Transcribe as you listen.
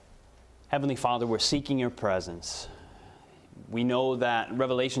Heavenly Father, we're seeking your presence. We know that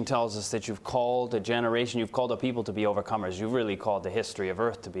Revelation tells us that you've called a generation, you've called a people to be overcomers. You've really called the history of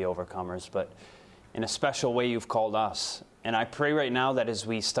earth to be overcomers, but in a special way you've called us. And I pray right now that as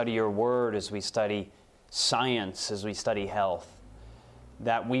we study your word, as we study science, as we study health,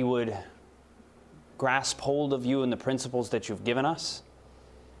 that we would grasp hold of you and the principles that you've given us,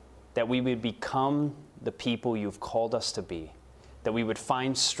 that we would become the people you've called us to be, that we would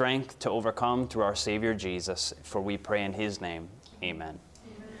find strength to overcome through our Savior Jesus, for we pray in His name. Amen.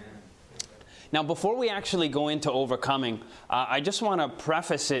 Now, before we actually go into overcoming, I just want to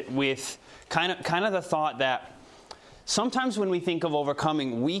preface it with kind of the thought that sometimes when we think of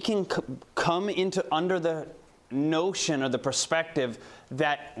overcoming, we can come into under the notion or the perspective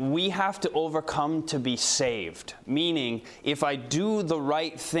that we have to overcome to be saved. Meaning, if I do the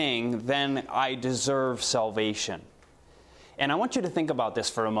right thing, then I deserve salvation. And I want you to think about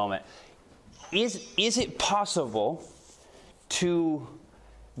this for a moment. Is it possible to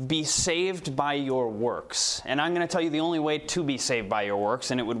be saved by your works? And I'm going to tell you the only way to be saved by your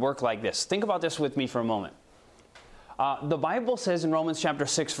works, and it would work like this. Think about this with me for a moment. The Bible says in Romans chapter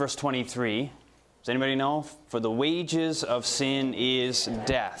 6, verse 23, does anybody know? For the wages of sin is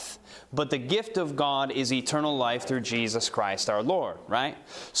death, but the gift of God is eternal life through Jesus Christ our Lord, right?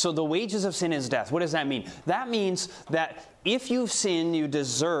 So the wages of sin is death. What does that mean? That means that if you've sinned, you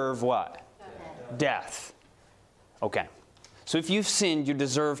deserve what? Death. Okay. So if you've sinned, you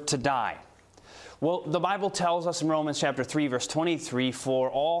deserve to die. Well, the Bible tells us in Romans chapter 3, verse 23, for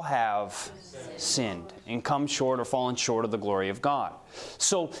all have sinned and come short or fallen short of the glory of God.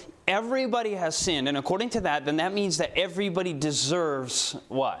 So everybody has sinned, and according to that, then that means that everybody deserves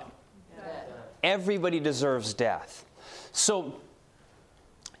what? Death. Everybody deserves death. So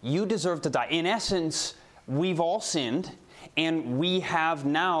you deserve to die. In essence, we've all sinned, and we have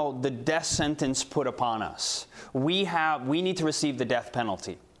now the death sentence put upon us. We need to receive the death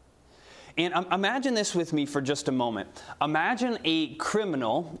penalty. And imagine this with me for just a moment. Imagine a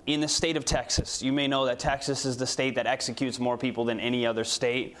criminal in the state of Texas. You may know that Texas is the state that executes more people than any other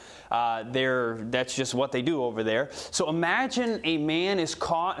state. That's just what they do over there. So imagine a man is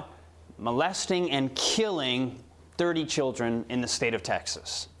caught molesting and killing 30 children in the state of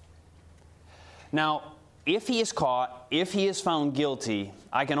Texas. Now, if he is caught, if he is found guilty,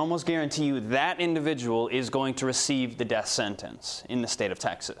 I can almost guarantee you that individual is going to receive the death sentence in the state of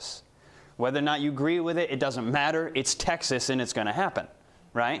Texas. Whether or not you agree with it, it doesn't matter. It's Texas and it's going to happen,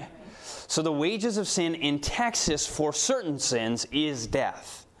 right? So the wages of sin in Texas for certain sins is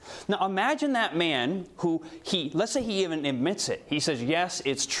death. Now imagine that man who let's say he even admits it. He says, yes,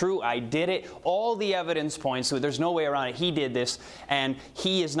 it's true, I did it. All the evidence points to it. There's no way around it. He did this, and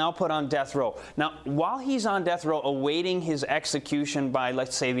he is now put on death row. Now, while he's on death row awaiting his execution by,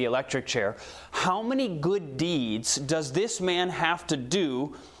 let's say, the electric chair, how many good deeds does this man have to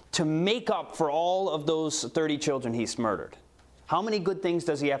do to make up for all of those 30 children he's murdered? How many good things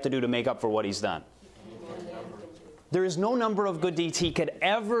does he have to do to make up for what he's done? There is no number of good deeds he could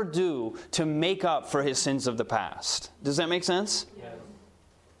ever do to make up for his sins of the past. Does that make sense? Yes.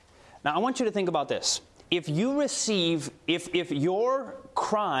 Now I want you to think about this. If your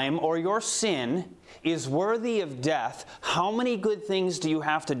crime or your sin is worthy of death, how many good things do you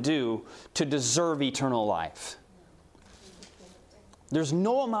have to do to deserve eternal life? There's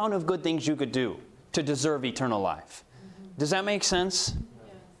no amount of good things you could do to deserve eternal life. Does that make sense?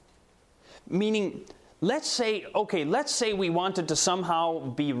 Yeah. Meaning, let's say we wanted to somehow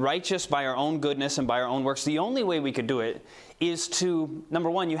be righteous by our own goodness and by our own works. The only way we could do it is to, number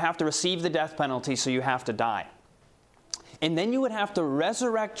one, you have to receive the death penalty, so you have to die. And then you would have to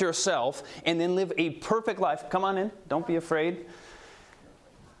resurrect yourself and then live a perfect life. Come on in. Don't be afraid.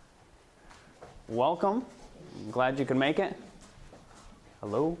 Welcome. I'm glad you could make it.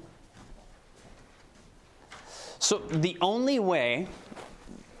 Hello? So the only way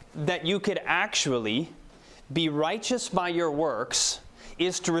that you could actually be righteous by your works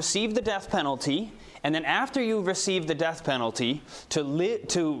is to receive the death penalty, and then after you receive the death penalty,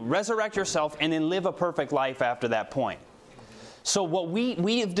 to resurrect yourself and then live a perfect life after that point. So what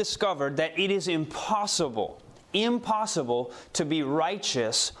we have discovered that it is impossible to be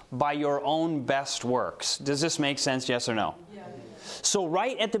righteous by your own best works. Does this make sense, yes or no? Yeah. So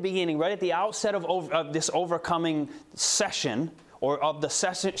right at the beginning, right at the outset of this overcoming session, or of the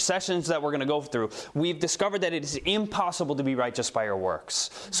sessions that we're going to go through, we've discovered that it is impossible to be righteous by your works.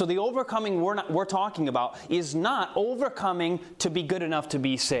 So the overcoming we're talking about is not overcoming to be good enough to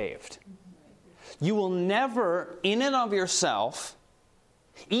be saved. You will never, in and of yourself,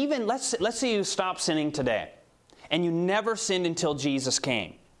 even let's say you stop sinning today, and you never sinned until Jesus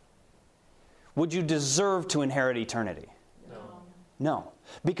came. would you deserve to inherit eternity? No.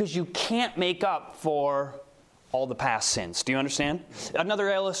 Because you can't make up for all the past sins. Do you understand? Another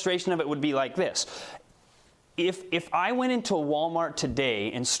illustration of it would be like this. If I went into a Walmart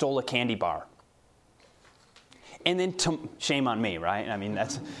today and stole a candy bar, and then, shame on me, right? I mean,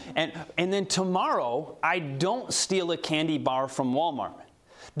 that's, and then tomorrow, I don't steal a candy bar from Walmart.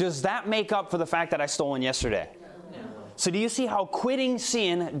 Does that make up for the fact that I stole one yesterday? No. So do you see how quitting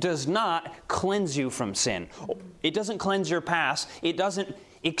sin does not cleanse you from sin? It doesn't cleanse your past. It doesn't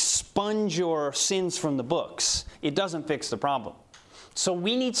expunge your sins from the books. It doesn't fix the problem. So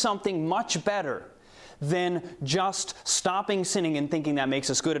we need something much better than just stopping sinning and thinking that makes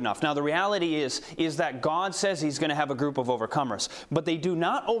us good enough. Now the reality is that God says He's going to have a group of overcomers, but they do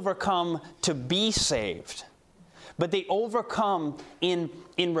not overcome to be saved, but they overcome in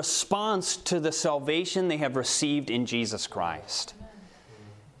response to the salvation they have received in Jesus Christ.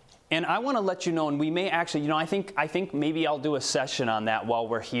 And I want to let you know, and we may actually, I think maybe I'll do a session on that while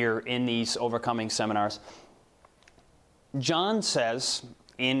we're here in these overcoming seminars. John says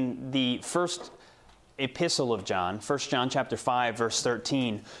in the first epistle of John, 1 John chapter 5, verse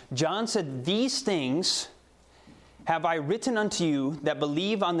 13, John said, "These things have I written unto you that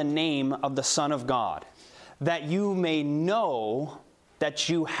believe on the name of the Son of God, that you may know that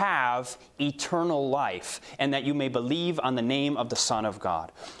you have eternal life, and that you may believe on the name of the Son of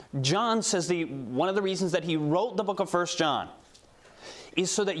God." John says one of the reasons that he wrote the book of 1 John is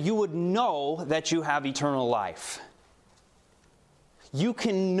so that you would know that you have eternal life. You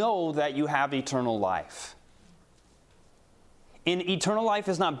can know that you have eternal life. And eternal life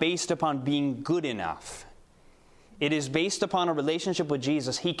is not based upon being good enough. It is based upon a relationship with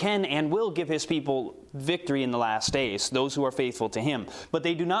Jesus. He can and will give His people victory in the last days, those who are faithful to Him. But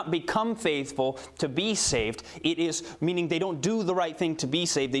they do not become faithful to be saved. It is, meaning they don't do the right thing to be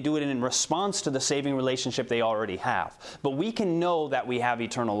saved. They do it in response to the saving relationship they already have. But we can know that we have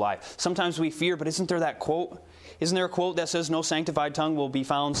eternal life. Sometimes we fear, but isn't there that quote? Isn't there a quote that says, "No sanctified tongue will be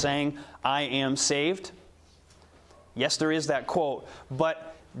found saying, I am saved"? Yes, there is that quote. But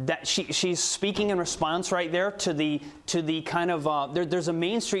that she's speaking in response right there to the kind of, there's a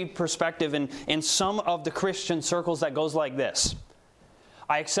Main Street perspective in some of the Christian circles that goes like this.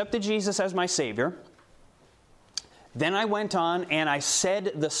 I accepted Jesus as my Savior. Then I went on and I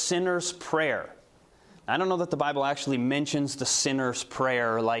said the sinner's prayer. I don't know that the Bible actually mentions the sinner's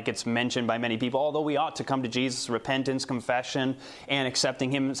prayer like it's mentioned by many people, although we ought to come to Jesus, repentance, confession, and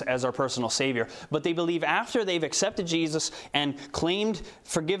accepting Him as our personal Savior. But they believe after they've accepted Jesus and claimed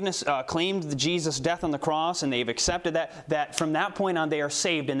forgiveness, claimed Jesus' death on the cross, and they've accepted that from that point on they are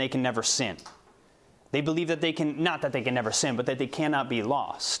saved and they can never sin. They believe that they can, not that they can never sin, but that they cannot be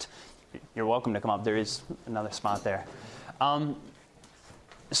lost. You're welcome to come up. There is another spot there.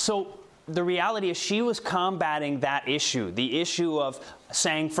 So the reality is she was combating that issue, the issue of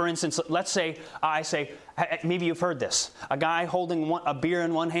saying, for instance, let's say I say, maybe you've heard this, a guy holding a beer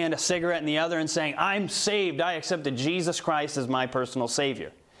in one hand, a cigarette in the other, and saying, I'm saved, I accepted Jesus Christ as my personal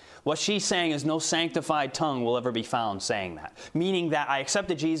Savior. What she's saying is no sanctified tongue will ever be found saying that, meaning that I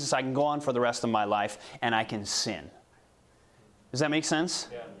accepted Jesus, I can go on for the rest of my life, and I can sin. Does that make sense?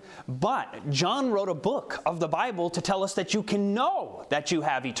 Yeah. But John wrote a book of the Bible to tell us that you can know that you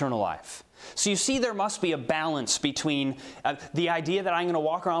have eternal life. So you see, there must be a balance between the idea that I'm going to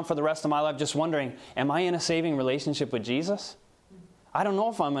walk around for the rest of my life just wondering, am I in a saving relationship with Jesus? I don't know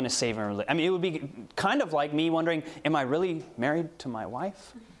if I'm in a saving relationship. I mean, it would be kind of like me wondering, am I really married to my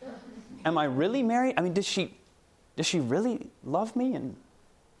wife? Am I really married? I mean, does she really love me? And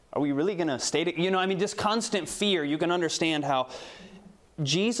are we really going to stay together? This constant fear, you can understand how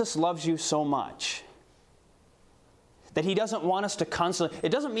Jesus loves you so much that He doesn't want us to constantly, it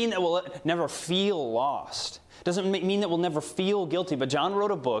doesn't mean that we'll never feel lost. It doesn't mean that we'll never feel guilty, but John wrote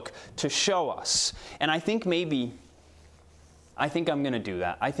a book to show us. And I think I'm going to do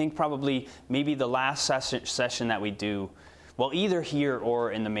that. I think probably maybe the last session that we do, well, either here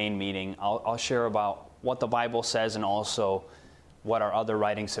or in the main meeting, I'll share about what the Bible says and also what our other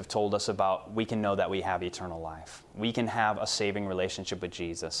writings have told us about. We can know that we have eternal life. We can have a saving relationship with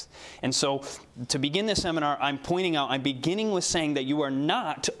Jesus. And so to begin this seminar, I'm beginning with saying that you are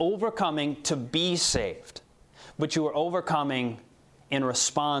not overcoming to be saved, but you are overcoming in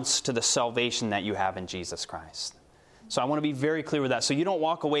response to the salvation that you have in Jesus Christ. So I want to be very clear with that, so you don't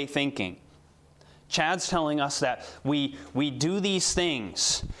walk away thinking, Chad's telling us that we do these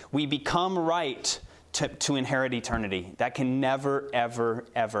things, we become right to inherit eternity. That can never, ever,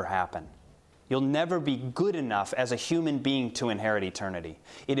 ever happen. You'll never be good enough as a human being to inherit eternity.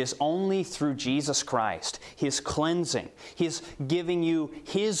 It is only through Jesus Christ, His cleansing, His giving you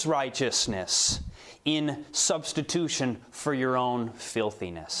His righteousness in substitution for your own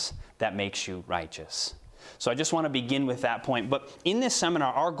filthiness, that makes you righteous. So I just want to begin with that point. But in this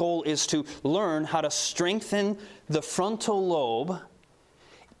seminar, our goal is to learn how to strengthen the frontal lobe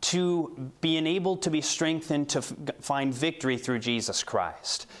to be enabled to be strengthened to find victory through Jesus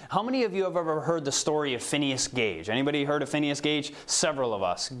Christ. How many of you have ever heard the story of Phineas Gage? Anybody heard of Phineas Gage? Several of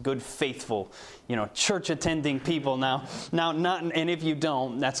us, good, faithful, church-attending people now. And if you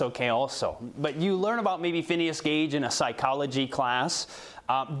don't, that's okay also. But you learn about maybe Phineas Gage in a psychology class.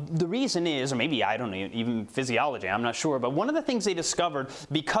 The reason is, or maybe, I don't know, even physiology, I'm not sure, but one of the things they discovered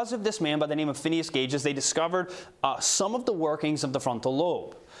because of this man by the name of Phineas Gage is they discovered some of the workings of the frontal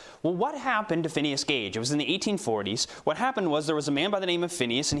lobe. Well, what happened to Phineas Gage? It was in the 1840s. What happened was there was a man by the name of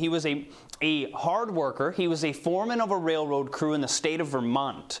Phineas, and he was a hard worker. He was a foreman of a railroad crew in the state of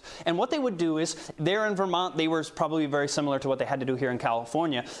Vermont. And what they would do is, there in Vermont, they were probably very similar to what they had to do here in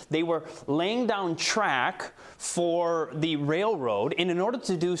California. They were laying down track for the railroad, and in order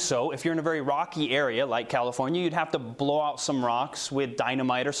to do so, if you're in a very rocky area like California, you'd have to blow out some rocks with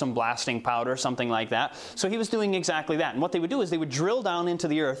dynamite or some blasting powder, something like that. So he was doing exactly that. And what they would do is they would drill down into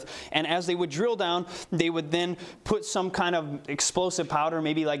the earth, and as they would drill down, they would then put some kind of explosive powder,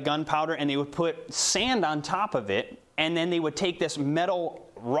 maybe like gunpowder, and they would put sand on top of it, and then they would take this metal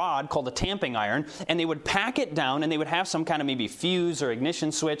rod called a tamping iron, and they would pack it down, and they would have some kind of maybe fuse or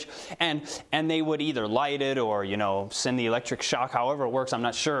ignition switch, and they would either light it or send the electric shock, however it works, I'm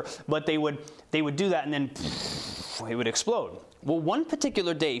not sure, but they would do that, and then it would explode. Well, one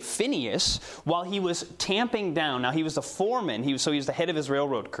particular day, Phineas, while he was tamping down, now he was the foreman, he was the head of his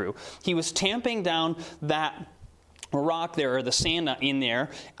railroad crew, he was tamping down that rock there, or the sand in there,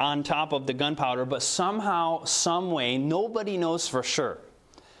 on top of the gunpowder, but somehow, some way, nobody knows for sure,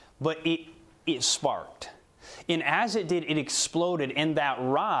 but it sparked. And as it did, it exploded, and that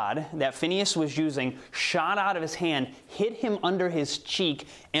rod that Phineas was using shot out of his hand, hit him under his cheek,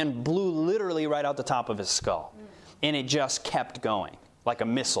 and blew literally right out the top of his skull. And it just kept going, like a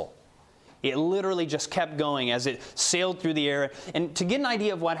missile. It literally just kept going as it sailed through the air. And to get an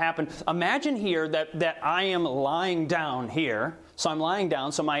idea of what happened, imagine here that I am lying down here. So I'm lying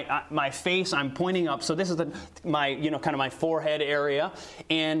down, so my face, I'm pointing up. So this is my kind of my forehead area.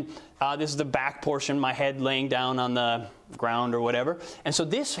 And this is the back portion, my head laying down on the ground or whatever. And so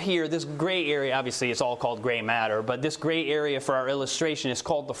this gray area, obviously it's all called gray matter, but this gray area for our illustration is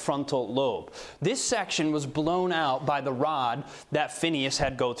called the frontal lobe. This section was blown out by the rod that Phineas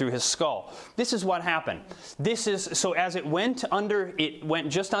had go through his skull. This is what happened. So as it went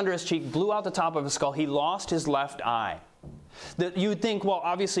just under his cheek, blew out the top of his skull, he lost his left eye. You would think, well,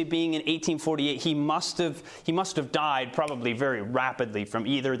 obviously being in 1848, he must have died probably very rapidly from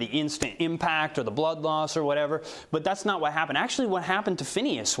either the instant impact or the blood loss or whatever. But that's not what happened. Actually, what happened to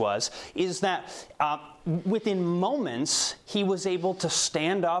Phineas is that within moments, he was able to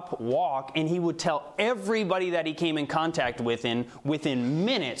stand up, walk, and he would tell everybody that he came in contact with within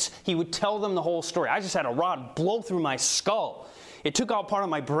minutes, he would tell them the whole story. I just had a rod blow through my skull. It took out part of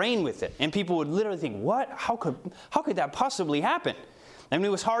my brain with it. And people would literally think, what? How could that possibly happen? I mean, it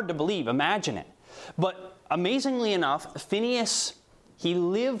was hard to believe. Imagine it. But amazingly enough, Phineas, he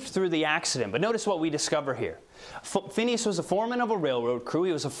lived through the accident. But notice what we discover here. Phineas was a foreman of a railroad crew.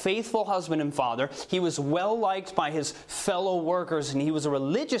 He was a faithful husband and father. He was well liked by his fellow workers, and he was a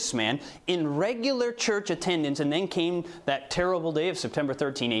religious man in regular church attendance. And then came that terrible day of September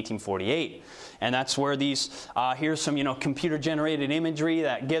 13, 1848. And that's where here's some, computer-generated imagery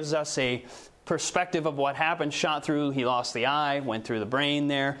that gives us a perspective of what happened. Shot through, he lost the eye, went through the brain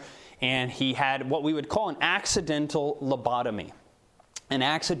there, and he had what we would call an accidental lobotomy. An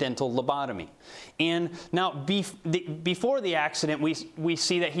accidental lobotomy. And now, before the accident, we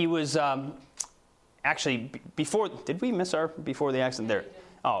see that he was did we miss our before the accident there?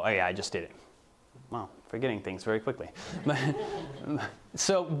 Oh, yeah, I just did it. Wow, forgetting things very quickly.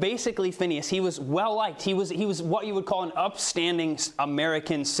 So basically, Phineas, he was well liked. He was what you would call an upstanding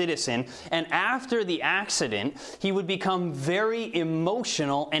American citizen. And after the accident, he would become very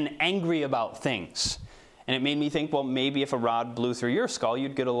emotional and angry about things. And it made me think, well, maybe if a rod blew through your skull,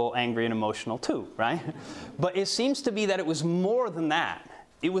 you'd get a little angry and emotional too, right? But it seems to be that it was more than that.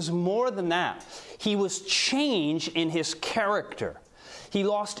 It was more than that. He was changed in his character. He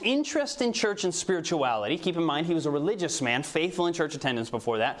lost interest in church and spirituality. Keep in mind, he was a religious man, faithful in church attendance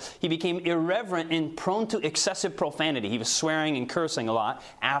before that. He became irreverent and prone to excessive profanity. He was swearing and cursing a lot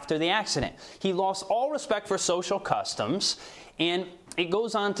after the accident. He lost all respect for social customs. And it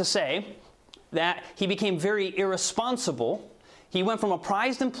goes on to say, that he became very irresponsible. He went from a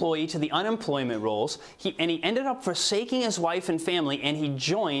prized employee to the unemployment rolls, and he ended up forsaking his wife and family, and he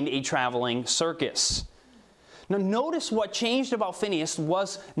joined a traveling circus. Now notice what changed about Phineas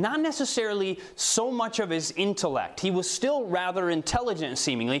was not necessarily so much of his intellect. He was still rather intelligent,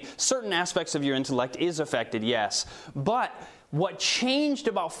 seemingly. Certain aspects of your intellect is affected, yes. But what changed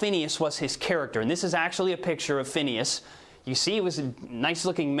about Phineas was his character. And this is actually a picture of Phineas. You see, he was a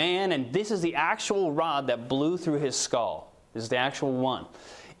nice-looking man, and this is the actual rod that blew through his skull. This is the actual one.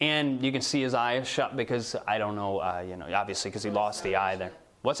 And you can see his eye is shut because, I don't know, obviously because he lost the eye there.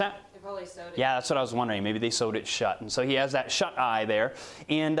 What's that? They probably sewed it. Yeah, that's what I was wondering. Maybe they sewed it shut. And so he has that shut eye there.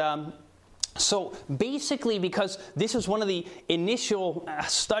 And so basically, because this is one of the initial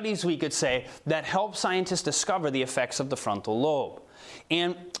studies, we could say, that help scientists discover the effects of the frontal lobe.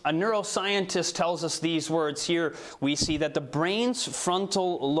 And a neuroscientist tells us these words here. We see that the brain's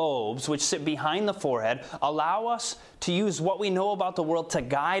frontal lobes, which sit behind the forehead, allow us to use what we know about the world to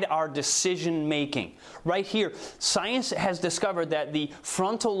guide our decision making. Right here, science has discovered that the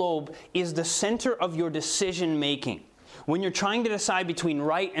frontal lobe is the center of your decision making. When you're trying to decide between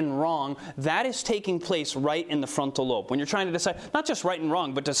right and wrong, that is taking place right in the frontal lobe. When you're trying to decide, not just right and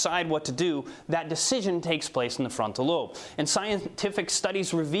wrong, but decide what to do, that decision takes place in the frontal lobe. And scientific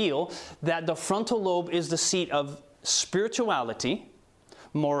studies reveal that the frontal lobe is the seat of spirituality,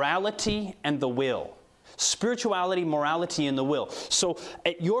 morality, and the will. Spirituality, morality, and the will. So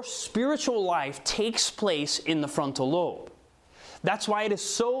your spiritual life takes place in the frontal lobe. That's why it is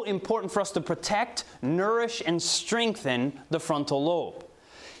so important for us to protect, nourish, and strengthen the frontal lobe.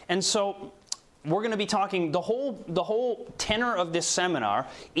 And so we're going to be talking, the whole tenor of this seminar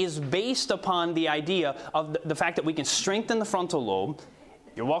is based upon the idea of the fact that we can strengthen the frontal lobe.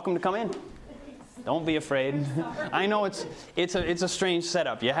 You're welcome to come in. Don't be afraid. I know it's a strange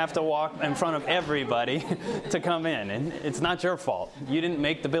setup. You have to walk in front of everybody to come in, and it's not your fault. You didn't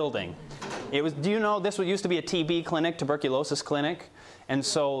make the building. Do you know this used to be a TB clinic, tuberculosis clinic? And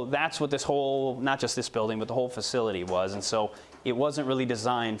so that's what this whole, not just this building, but the whole facility was. And so it wasn't really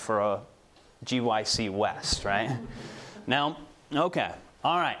designed for a GYC West, right? Now, okay.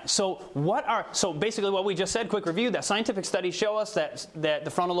 All right, so basically what we just said, quick review, that scientific studies show us that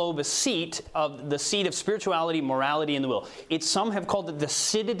the frontal lobe is the seat of spirituality, morality, and the will. Some have called it the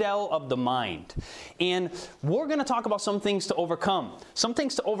citadel of the mind. And we're going to talk about some things to overcome. Some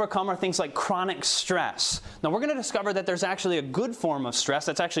things to overcome are things like chronic stress. Now we're going to discover that there's actually a good form of stress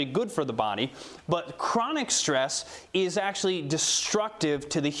that's actually good for the body, but chronic stress is actually destructive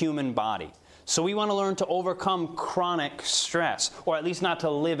to the human body. So we want to learn to overcome chronic stress, or at least not to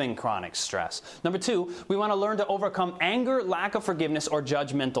live in chronic stress. Number 2, we want to learn to overcome anger, lack of forgiveness, or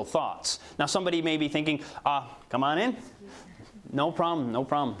judgmental thoughts. Now somebody may be thinking, come on in. No problem, no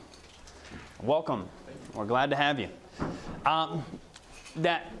problem. Welcome. We're glad to have you.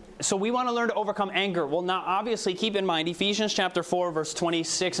 So we want to learn to overcome anger. Well, now obviously keep in mind, Ephesians chapter 4, verse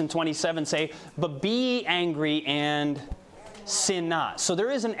 26 and 27 say, but be angry and sin not. So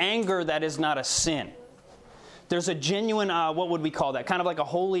there is an anger that is not a sin. There's a genuine, what would we call that? Kind of like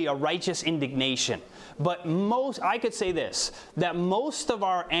a righteous indignation. But I could say this, that most of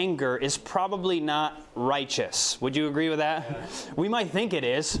our anger is probably not righteous. Would you agree with that? We might think it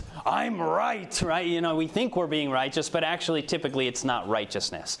is. I'm right? We think we're being righteous, but actually, typically, it's not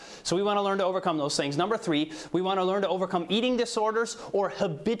righteousness. So we want to learn to overcome those things. Number 3, we want to learn to overcome eating disorders or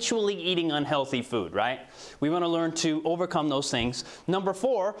habitually eating unhealthy food, right? We want to learn to overcome those things. Number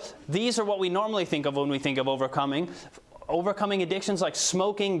 4, these are what we normally think of when we think of overcoming. Overcoming addictions like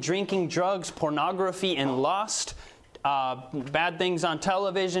smoking, drinking, drugs, pornography, and lust, bad things on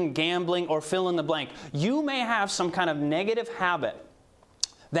television, gambling, or fill in the blank. You may have some kind of negative habit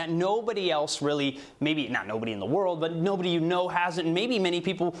that nobody else really, maybe not nobody in the world, but nobody you know hasn't. And maybe many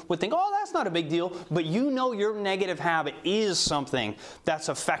people would think, that's not a big deal. But your negative habit is something that's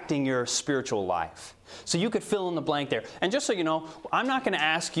affecting your spiritual life. So you could fill in the blank there. And just so you know, I'm not going to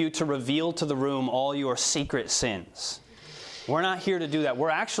ask you to reveal to the room all your secret sins. We're not here to do that.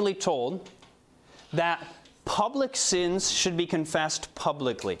 We're actually told that public sins should be confessed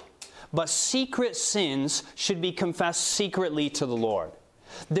publicly, but secret sins should be confessed secretly to the Lord.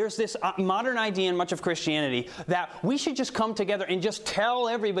 There's this modern idea in much of Christianity that we should just come together and just tell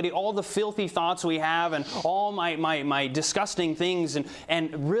everybody all the filthy thoughts we have and all my disgusting things.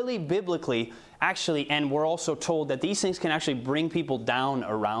 And really biblically, actually, and we're also told that these things can actually bring people down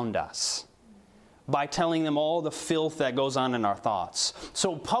around us by telling them all the filth that goes on in our thoughts.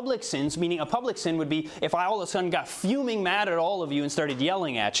 So public sins, meaning a public sin would be if I all of a sudden got fuming mad at all of you and started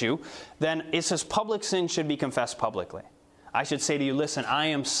yelling at you, then it says public sin should be confessed publicly. I should say to you, listen, I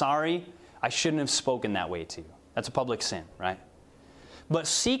am sorry. I shouldn't have spoken that way to you. That's a public sin, right? But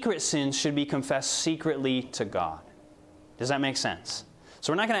secret sins should be confessed secretly to God. Does that make sense?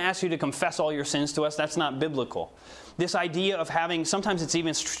 So we're not going to ask you to confess all your sins to us. That's not biblical. This idea of having, sometimes it's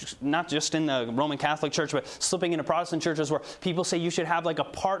even not just in the Roman Catholic Church, but slipping into Protestant churches where people say you should have like a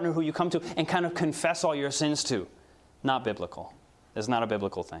partner who you come to and kind of confess all your sins to. Not biblical. It's not a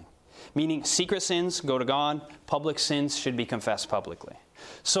biblical thing. Meaning secret sins go to God, public sins should be confessed publicly.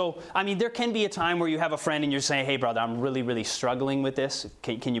 So, I mean, there can be a time where you have a friend and you're saying, hey, brother, I'm really, really struggling with this.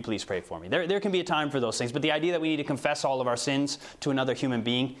 Can you please pray for me? There can be a time for those things. But the idea that we need to confess all of our sins to another human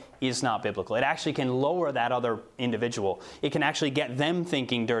being is not biblical. It actually can lower that other individual. It can actually get them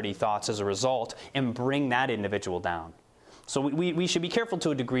thinking dirty thoughts as a result and bring that individual down. So we should be careful to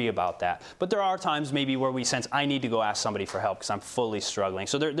a degree about that. But there are times maybe where we sense, I need to go ask somebody for help because I'm fully struggling.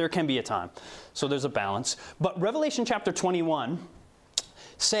 So there can be a time. So there's a balance. But Revelation chapter 21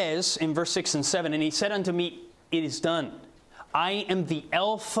 says in verse 6 and 7, and he said unto me, it is done. I am the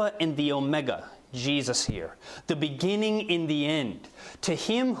Alpha and the Omega, Jesus here, the beginning and the end. To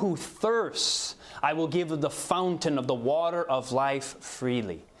him who thirsts, I will give of the fountain of the water of life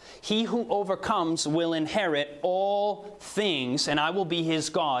freely. He who overcomes will inherit all things, and I will be his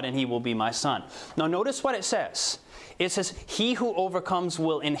God, and he will be my son. Now notice what it says. It says, he who overcomes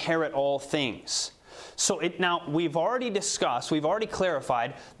will inherit all things. So now we've already discussed, we've already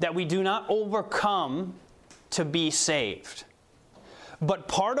clarified that we do not overcome to be saved. But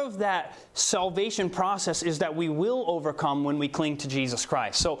part of that salvation process is that we will overcome when we cling to Jesus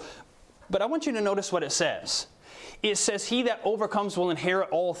Christ. But I want you to notice what it says. It says, he that overcomes will inherit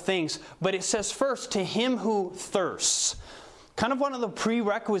all things. But it says first, to him who thirsts. Kind of one of the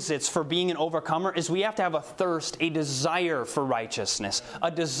prerequisites for being an overcomer is we have to have a thirst, a desire for righteousness,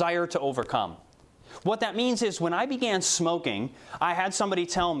 a desire to overcome. What that means is when I began smoking, I had somebody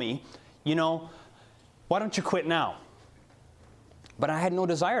tell me, why don't you quit now? But I had no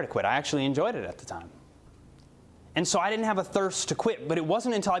desire to quit. I actually enjoyed it at the time. And so I didn't have a thirst to quit, but it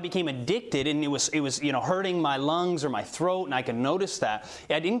wasn't until I became addicted and it was hurting my lungs or my throat, and I could notice that.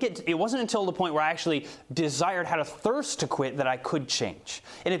 It wasn't until the point where I actually had a thirst to quit that I could change.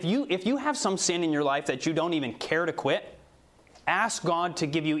 And if you have some sin in your life that you don't even care to quit, ask God to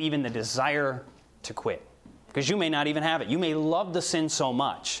give you even the desire to quit. Because you may not even have it. You may love the sin so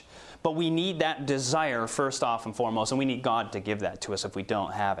much, but we need that desire first off and foremost, and we need God to give that to us if we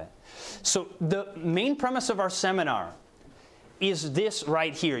don't have it. So the main premise of our seminar is this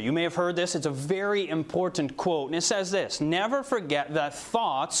right here. You may have heard this. It's a very important quote. And it says this: never forget that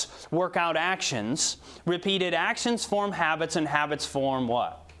thoughts work out actions. Repeated actions form habits, and habits form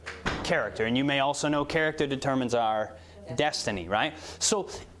what? Character. And you may also know character determines our destiny, right? So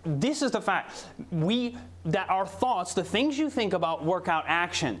this is the fact. That our thoughts, the things you think about, work out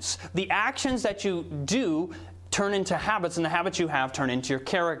actions. The actions that you do turn into habits, and the habits you have turn into your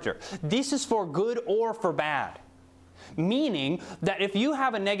character. This is for good or for bad. Meaning that if you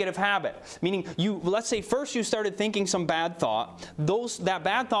have a negative habit, meaning let's say first you started thinking some bad thought, that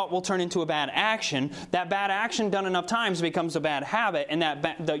bad thought will turn into a bad action. That bad action done enough times becomes a bad habit,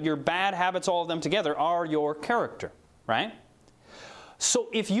 and your bad habits, all of them together, are your character, right? So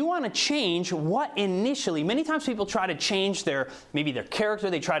if you want to change many times people try to change maybe their character,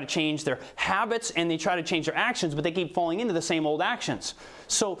 they try to change their habits, and they try to change their actions, but they keep falling into the same old actions.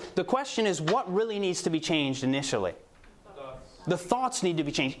 So the question is, what really needs to be changed initially? The thoughts need to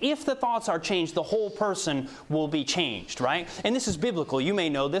be changed. If the thoughts are changed, the whole person will be changed, right? And this is biblical. You may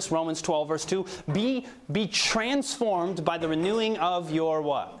know this, Romans 12, verse 2. Be transformed by the renewing of your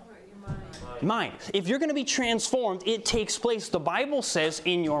what? Mind. If you're going to be transformed, it takes place, the Bible says,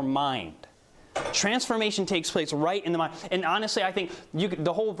 in your mind. Transformation takes place right in the mind. And honestly, I think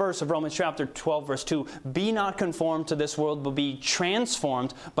the whole verse of Romans chapter 12, verse 2, be not conformed to this world, but be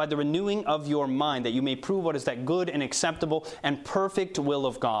transformed by the renewing of your mind, that you may prove what is that good and acceptable and perfect will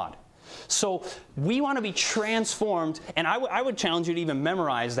of God. So we want to be transformed, and I would challenge you to even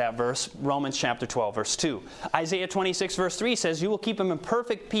memorize that verse, Romans chapter 12, verse 2. Isaiah 26, verse 3 says, you will keep him in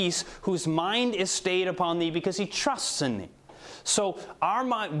perfect peace, whose mind is stayed upon thee, because he trusts in thee. So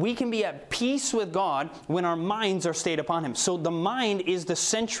we can be at peace with God when our minds are stayed upon him. So the mind is the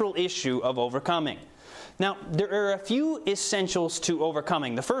central issue of overcoming. Now, there are a few essentials to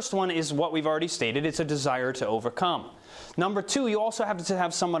overcoming. The first one is what we've already stated. It's a desire to overcome. Number two, you also have to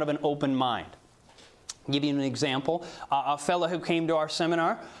have somewhat of an open mind. I'll give you an example. A fellow who came to our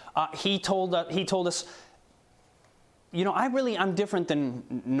seminar, he told us, I'm different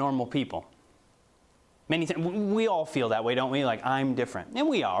than normal people. We all feel that way, don't we? Like, I'm different. And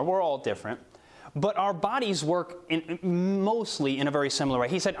we are. We're all different. but our bodies work mostly in a very similar way.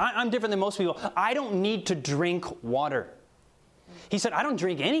 He said, I'm different than most people. I don't need to drink water. He said, I don't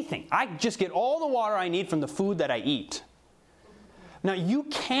drink anything. I just get all the water I need from the food that I eat. Now, you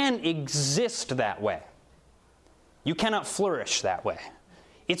can exist that way. You cannot flourish that way.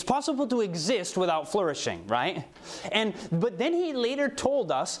 It's possible to exist without flourishing, right? But then he later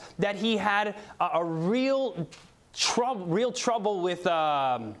told us that he had a real trouble with,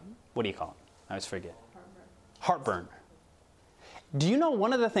 what do you call it? I always forget. Heartburn. Do you know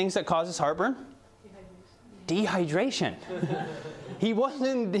one of the things that causes heartburn? Dehydration. He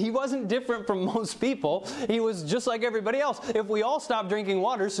wasn't different from most people. He was just like everybody else. If we all stopped drinking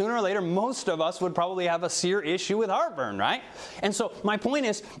water, sooner or later, most of us would probably have a severe issue with heartburn, right? And so my point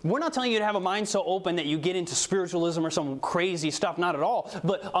is, we're not telling you to have a mind so open that you get into spiritualism or some crazy stuff, not at all.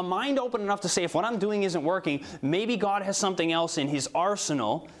 But a mind open enough to say, if what I'm doing isn't working, maybe God has something else in his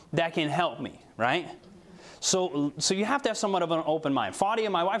arsenal that can help me, right? So you have to have somewhat of an open mind. Fadia,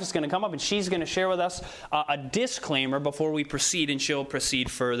 my wife, is going to come up and she's going to share with us a disclaimer before we proceed, and she'll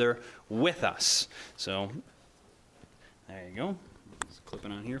proceed further with us. So there you go. Just clip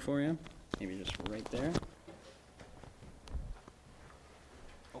it on here for you. Maybe just right there.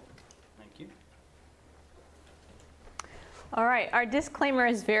 Oh, thank you. All right, our disclaimer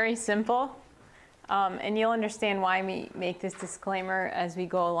is very simple, and you'll understand why we make this disclaimer as we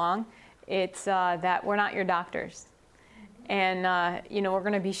go along. It's that we're not your doctors. And, we're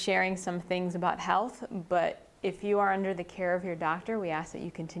going to be sharing some things about health, but if you are under the care of your doctor, we ask that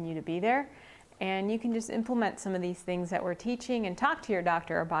you continue to be there. And you can just implement some of these things that we're teaching and talk to your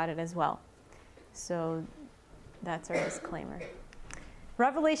doctor about it as well. So that's our disclaimer.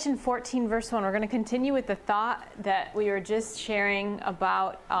 Revelation 14, verse 1. We're going to continue with the thought that we were just sharing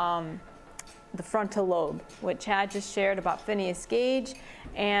about the frontal lobe, what Chad just shared about Phineas Gage,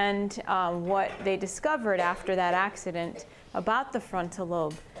 and what they discovered after that accident about the frontal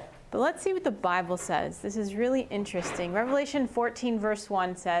lobe. But let's see what the Bible says. This is really interesting. Revelation 14, verse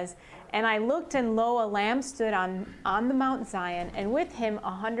 1 says, "And I looked, and lo, a lamb stood on the Mount Zion, and with him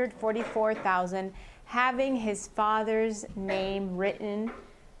 144,000, having his Father's name written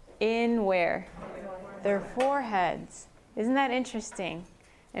in" where? Their foreheads. Isn't that interesting?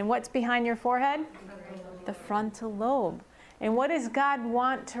 And what's behind your forehead? The frontal lobe. And what does God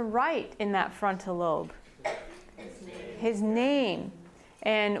want to write in that frontal lobe? His name.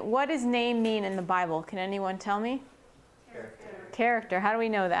 And what does name mean in the Bible? Can anyone tell me? Character. How do we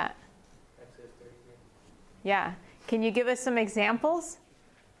know that? Yeah. Can you give us some examples?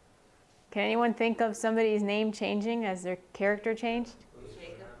 Can anyone think of somebody's name changing as their character changed?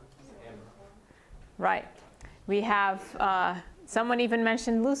 Right. We have, someone even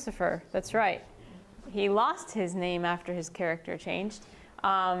mentioned Lucifer. That's right. He lost his name after his character changed.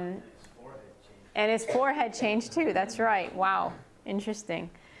 And his forehead changed too. That's right. Wow. Interesting.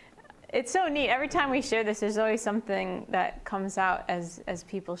 It's so neat. Every time we share this, there's always something that comes out as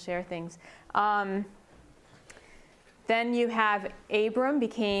people share things. Then you have Abram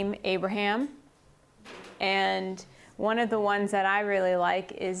became Abraham. And one of the ones that I really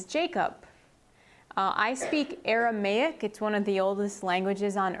like is Jacob. I speak Aramaic. It's one of the oldest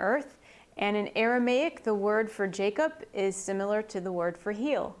languages on earth. And in Aramaic, the word for Jacob is similar to the word for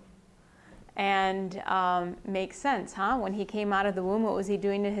heel. And makes sense, huh? When he came out of the womb, what was he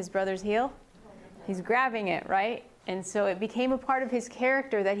doing to his brother's heel? He's grabbing it, right? And so it became a part of his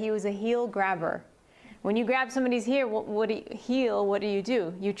character that he was a heel grabber. When you grab somebody's heel, what do you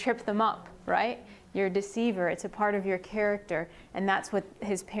do? You trip them up, right? You're a deceiver. It's a part of your character. And that's what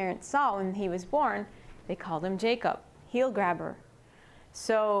his parents saw when he was born. They called him Jacob, heel grabber.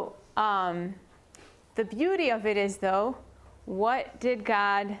 So the beauty of it is, though, what did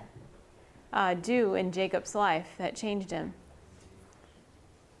God do in Jacob's life that changed him?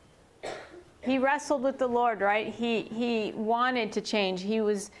 He wrestled with the Lord, right? He wanted to change. He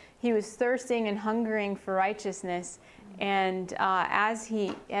was thirsting and hungering for righteousness. And as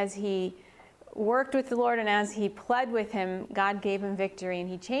he worked with the Lord and as he pled with him, God gave him victory. And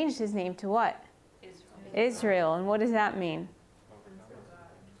he changed his name to what? Israel. And what does that mean?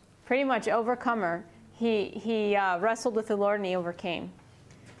 Pretty much overcomer. He wrestled with the Lord and he overcame.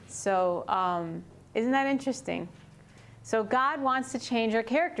 So isn't that interesting? So God wants to change our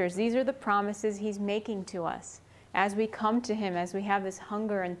characters. These are the promises he's making to us. As we come to him, as we have this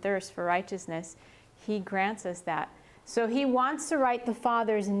hunger and thirst for righteousness, he grants us that. So he wants to write the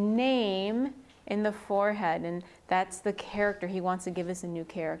Father's name in the forehead, and that's the character. He wants to give us a new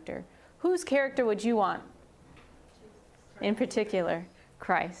character. Whose character would you want? In particular,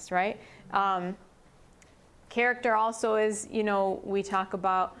 Christ, right? Character also is, we talk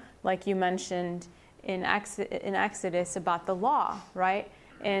about like you mentioned in Exodus about the law, right?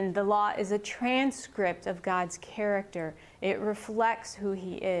 And the law is a transcript of God's character. It reflects who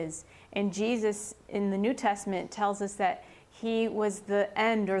he is. And Jesus in the New Testament tells us that he was the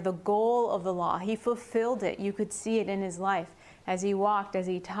end or the goal of the law. He fulfilled it. You could see it in his life as he walked, as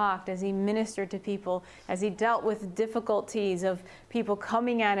he talked, as he ministered to people, as he dealt with difficulties of people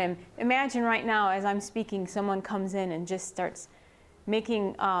coming at him. Imagine right now, as I'm speaking, someone comes in and just starts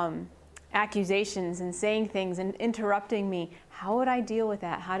making accusations and saying things and interrupting me. How would I deal with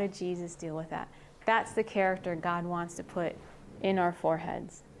that? How did Jesus deal with that? That's the character God wants to put in our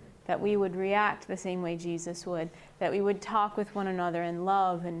foreheads. That we would react the same way Jesus would. That we would talk with one another and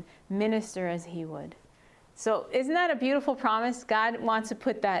love and minister as he would. So isn't that a beautiful promise? God wants to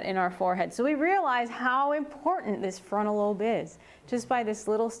put that in our forehead. So we realize how important this frontal lobe is, just by this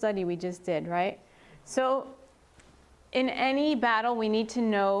little study we just did, right? So in any battle, we need to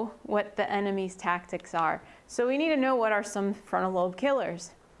know what the enemy's tactics are. So we need to know what are some frontal lobe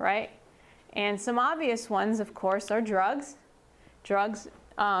killers, right? And some obvious ones, of course, are drugs. Drugs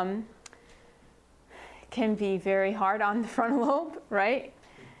can be very hard on the frontal lobe, right?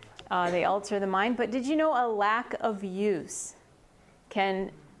 They alter the mind. But did you know a lack of use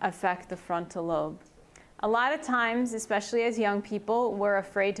can affect the frontal lobe? A lot of times, especially as young people, we're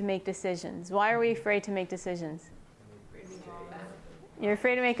afraid to make decisions. Why are we afraid to make decisions? You're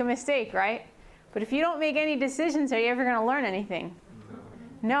afraid to make a mistake, right? But if you don't make any decisions, are you ever going to learn anything?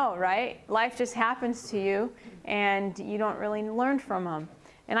 No, right? Life just happens to you, and you don't really learn from them.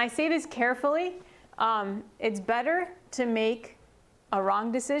 And I say this carefully. It's better to make a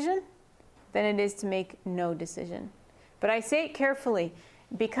wrong decision than it is to make no decision. But I say it carefully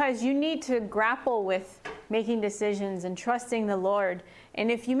because you need to grapple with making decisions and trusting the Lord.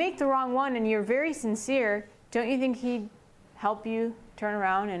 And if you make the wrong one and you're very sincere, don't you think he'd help you turn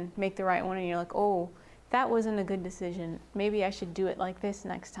around and make the right one? And you're like, oh, that wasn't a good decision. Maybe I should do it like this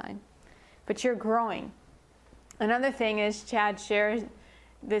next time. But you're growing. Another thing is, Chad shared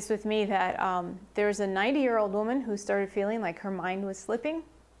this with me, that there was a 90-year-old woman who started feeling like her mind was slipping,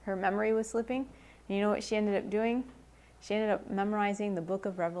 her memory was slipping. And you know what she ended up doing? She ended up memorizing the book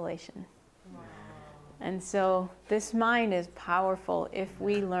of Revelation. Wow. And so this mind is powerful if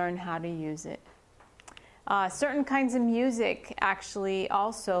we learn how to use it. Certain kinds of music actually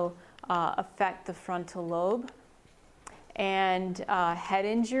also affect the frontal lobe. And head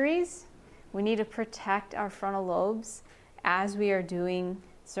injuries, we need to protect our frontal lobes as we are doing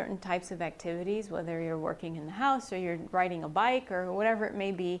certain types of activities, whether you're working in the house or you're riding a bike or whatever it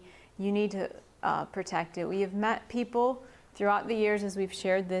may be. You need to protect it. We have met people throughout the years as we've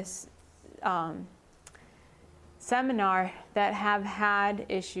shared this seminar that have had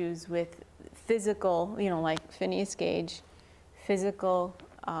issues with physical, like Phineas Gage, physical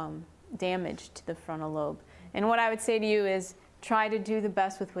damage to the frontal lobe. And what I would say to you is try to do the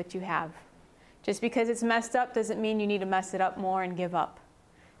best with what you have. Just because it's messed up doesn't mean you need to mess it up more and give up.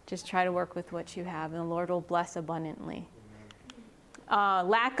 Just try to work with what you have, and the Lord will bless abundantly.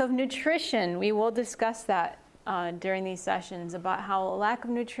 Lack of nutrition. We will discuss that during these sessions about how a lack of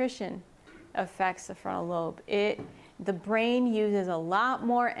nutrition affects the frontal lobe. The brain uses a lot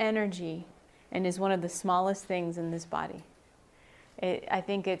more energy and is one of the smallest things in this body. I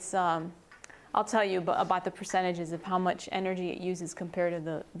think it's, I'll tell you about the percentages of how much energy it uses compared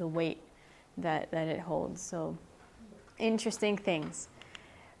to the weight that it holds. So interesting things.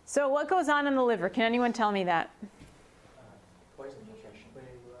 So what goes on in the liver? Can anyone tell me that? Poison nutrition.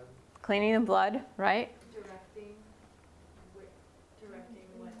 Cleaning the blood, right? Directing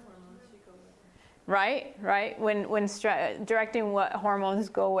what hormones should go where. Right. When directing what hormones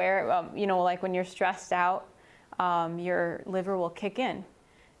go where, like when you're stressed out, your liver will kick in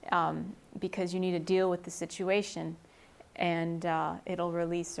because you need to deal with the situation, and it'll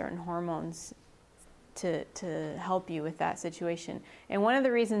release certain hormones to help you with that situation. And one of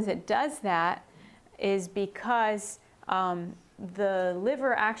the reasons it does that is because the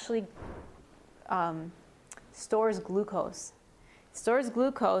liver actually stores glucose. It stores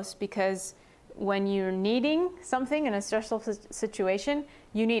glucose because when you're needing something in a stressful situation,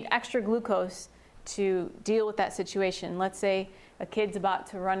 you need extra glucose to deal with that situation. Let's say a kid's about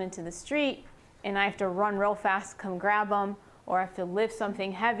to run into the street and I have to run real fast, come grab them, or I have to lift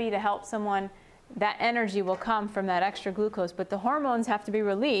something heavy to help someone. That energy will come from that extra glucose, but the hormones have to be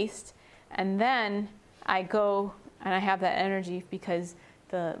released, and then I go and I have that energy because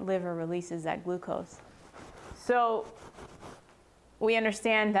the liver releases that glucose. So we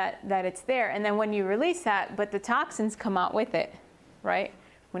understand that it's there, and then when you release that, but the toxins come out with it, right?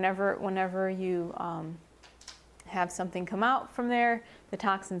 Whenever you have something come out from there, the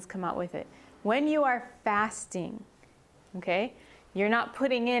toxins come out with it. When you are fasting, okay, you're not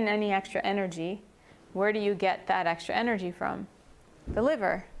putting in any extra energy. Where do you get that extra energy from? The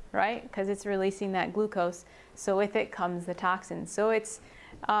liver, right? Because it's releasing that glucose. So with it comes the toxins. So it's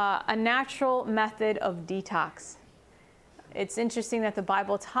a natural method of detox. It's interesting that the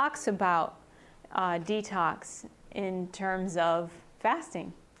Bible talks about detox in terms of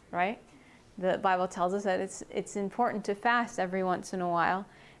fasting, right? The Bible tells us that it's important to fast every once in a while.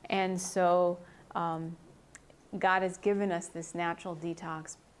 And so God has given us this natural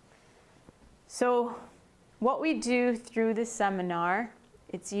detox. So what we do through the seminar,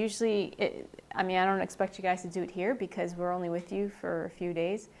 it's usually, I don't expect you guys to do it here because we're only with you for a few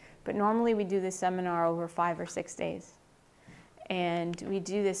days, but normally we do this seminar over 5 or 6 days. And we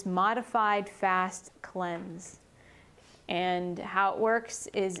do this modified fast cleanse. And how it works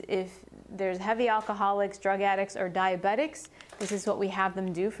is if there's heavy alcoholics, drug addicts, or diabetics, this is what we have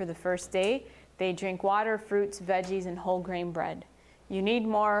them do for the first day. They drink water, fruits, veggies, and whole grain bread. You need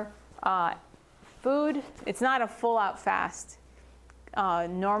more food. It's not a full-out fast.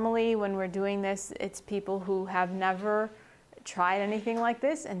 Normally, when we're doing this, it's people who have never tried anything like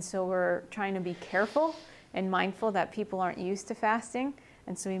this, and so we're trying to be careful and mindful that people aren't used to fasting,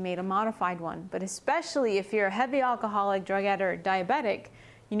 and so we made a modified one. But especially if you're a heavy alcoholic, drug addict, or diabetic,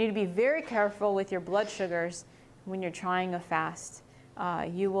 you need to be very careful with your blood sugars when you're trying a fast.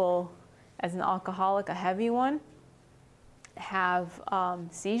 You will, as an alcoholic, a heavy one, have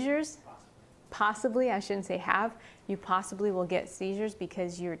seizures. Possibly, I shouldn't say have, you possibly will get seizures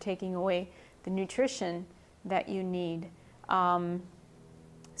because you're taking away the nutrition that you need.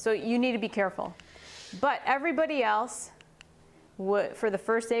 So you need to be careful. But everybody else, for the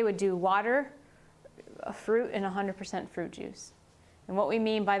first day, would do water, a fruit, and 100% fruit juice. And what we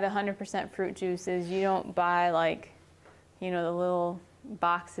mean by the 100% fruit juice is you don't buy the little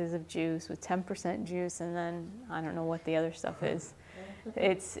boxes of juice with 10% juice and then I don't know what the other stuff is.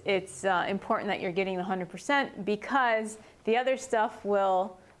 It's important that you're getting the 100% because the other stuff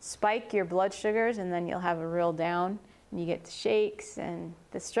will spike your blood sugars and then you'll have a real down and you get the shakes and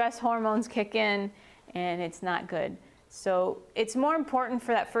the stress hormones kick in and it's not good. So it's more important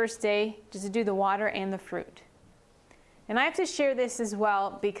for that first day just to do the water and the fruit. And I have to share this as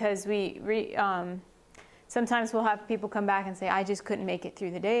well because sometimes we'll have people come back and say, I just couldn't make it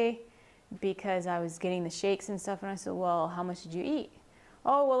through the day because I was getting the shakes and stuff. And I said, well, how much did you eat?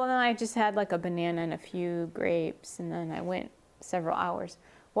 Oh, well, then I just had like a banana and a few grapes, and then I went several hours.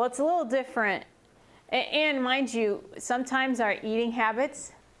 Well, it's a little different. And mind you, sometimes our eating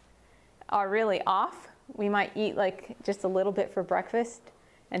habits are really off. We might eat like just a little bit for breakfast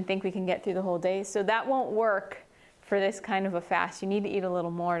and think we can get through the whole day. So that won't work for this kind of a fast. You need to eat a little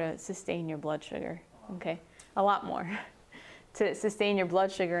more to sustain your blood sugar. Okay, a lot more to sustain your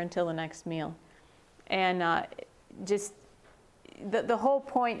blood sugar until the next meal. And just the whole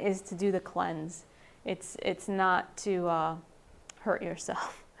point is to do the cleanse. It's not to hurt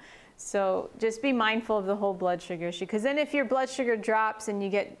yourself. So just be mindful of the whole blood sugar issue. Because then if your blood sugar drops and you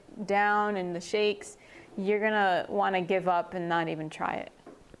get down and the shakes, you're going to want to give up and not even try it.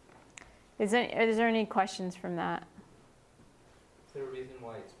 Is there any questions from that? Is there a reason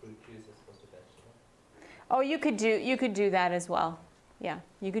why it's fruit juice as opposed to vegetable? Oh, you could do that as well. Yeah,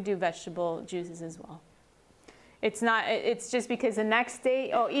 you could do vegetable juices as well. It's just because the next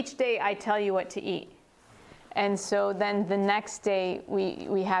day, each day I tell you what to eat. And so then the next day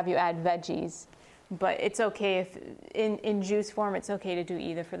we have you add veggies. But it's okay if, in juice form, it's okay to do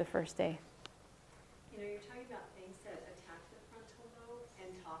either for the first day. You're talking about things that attack the frontal lobe and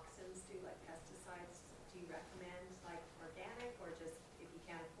toxins too, like pesticides. Do you recommend like organic or just if you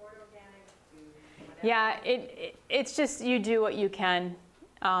can't afford organic, do whatever? Yeah, it's just you do what you can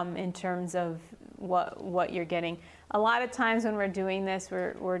in terms of what you're getting. A lot of times when we're doing this,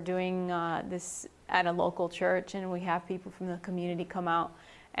 we're doing this at a local church, and we have people from the community come out.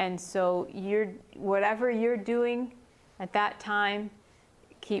 And so whatever you're doing at that time,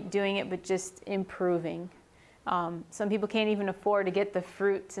 keep doing it, but just improving. Some people can't even afford to get the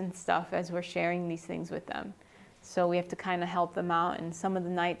fruits and stuff as we're sharing these things with them. So we have to kind of help them out. And some of the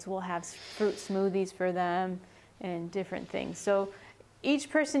nights we'll have fruit smoothies for them and different things. So each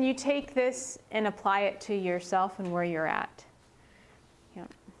person, you take this and apply it to yourself and where you're at. Yeah.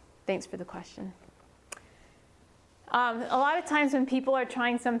 Thanks for the question. A lot of times when people are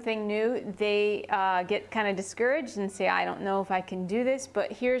trying something new, they get kind of discouraged and say, I don't know if I can do this,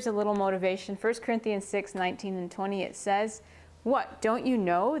 but here's a little motivation. 1 Corinthians 6:19 and 20, it says, what? Don't you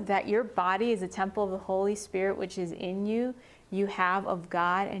know that your body is a temple of the Holy Spirit which is in you? You have of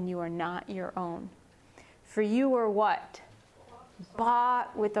God, and you are not your own. For you were what?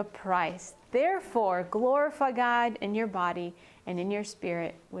 Bought with a price. Therefore, glorify God in your body and in your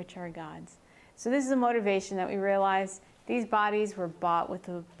spirit, which are God's. So this is a motivation that we realize these bodies were bought with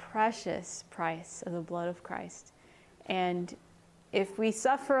a precious price of the blood of Christ. And if we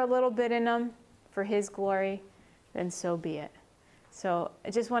suffer a little bit in them for His glory, then so be it. So I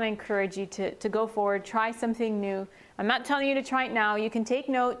just want to encourage you to go forward, try something new. I'm not telling you to try it now. You can take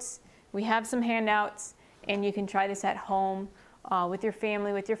notes. We have some handouts, and you can try this at home with your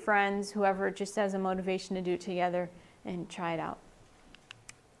family, with your friends, whoever, just as a motivation to do it together and try it out.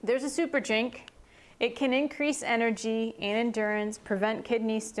 There's a super drink. It can increase energy and endurance, prevent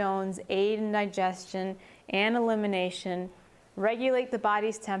kidney stones, aid in digestion and elimination, regulate the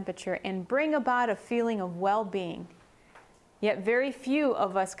body's temperature, and bring about a feeling of well-being. Yet very few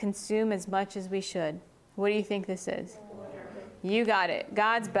of us consume as much as we should. What do you think this is? You got it.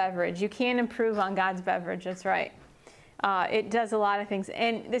 God's beverage. You can't improve on God's beverage. That's right. It does a lot of things.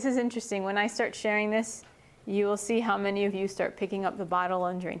 And this is interesting. When I start sharing this, you will see how many of you start picking up the bottle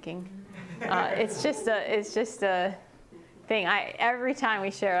and drinking. It's just a thing. Every time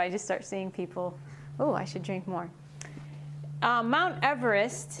we share, I just start seeing people, oh, I should drink more. Mount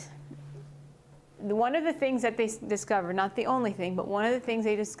Everest, one of the things that they discovered, not the only thing, but one of the things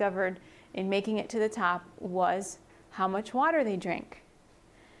they discovered in making it to the top was how much water they drank.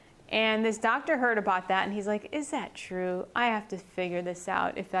 And this doctor heard about that, and he's like, is that true? I have to figure this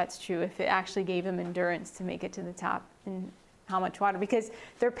out if that's true, if it actually gave him endurance to make it to the top, and how much water. Because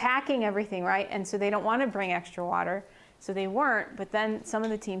they're packing everything, right? And so they don't want to bring extra water. So they weren't, but then some of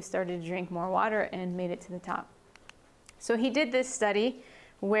the teams started to drink more water and made it to the top. So he did this study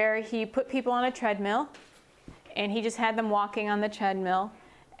where he put people on a treadmill, and he just had them walking on the treadmill.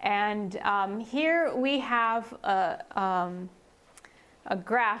 And here we have a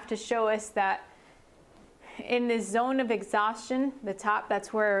graph to show us that in this zone of exhaustion, the top,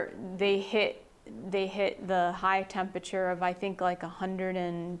 that's where they hit the high temperature of, I think, like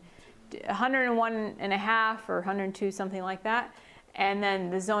 101.5 or 102, something like that. And then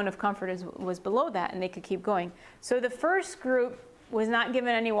the zone of comfort was below that, and they could keep going. So the first group was not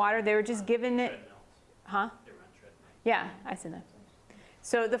given any water. They were just given it. Huh? They were on treadmill. Yeah, I said that.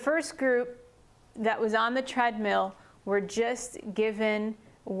 So the first group that was on the treadmill were just given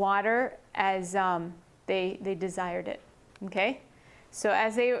water as they desired it. Okay? So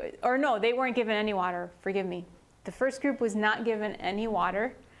they weren't given any water. Forgive me. The first group was not given any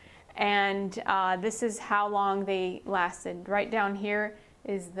water. And this is how long they lasted. Right down here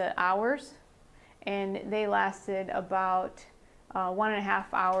is the hours. And they lasted about 1.5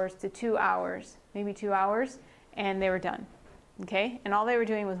 hours to 2 hours, maybe 2 hours, and they were done. Okay? And all they were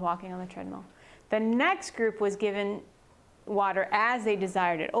doing was walking on the treadmill. The next group was given water as they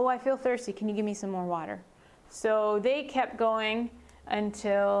desired it. Oh, I feel thirsty. Can you give me some more water? So they kept going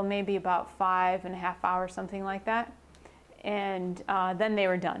until maybe about 5.5 hours, something like that. And then they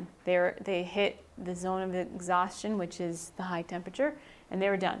were done. They hit the zone of exhaustion, which is the high temperature, and they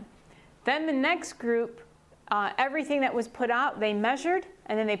were done. Then the next group, everything that was put out, they measured,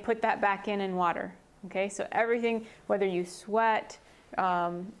 and then they put that back in water. Okay, so everything, whether you sweat,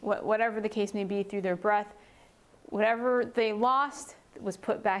 whatever the case may be through their breath, whatever they lost was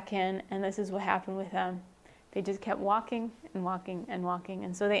put back in, and this is what happened with them. They just kept walking and walking and walking,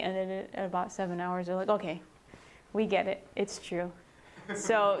 and so they ended it at about 7 hours. They're like, okay, we get it. It's true.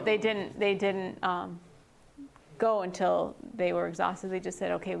 So they didn't go until they were exhausted. They just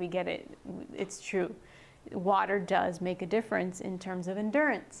said, okay, we get it. It's true. Water does make a difference in terms of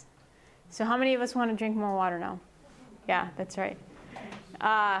endurance. So how many of us want to drink more water now? Yeah, that's right.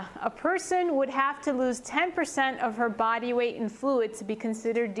 A person would have to lose 10% of her body weight in fluid to be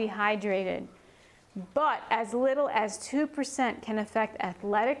considered dehydrated. But as little as 2% can affect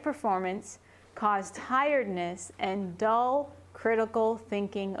athletic performance, cause tiredness, and dull critical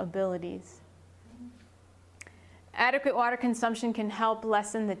thinking abilities. Adequate water consumption can help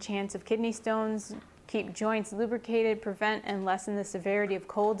lessen the chance of kidney stones, keep joints lubricated, prevent and lessen the severity of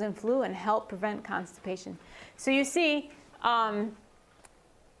colds and flu, and help prevent constipation. So you see,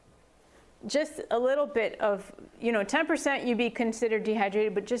 just a little bit of, 10% you'd be considered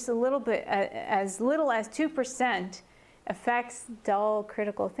dehydrated, but just a little bit, as little as 2% affects dull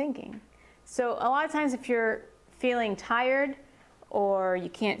critical thinking. So a lot of times if you're feeling tired, or you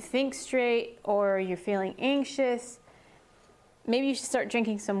can't think straight, or you're feeling anxious, maybe you should start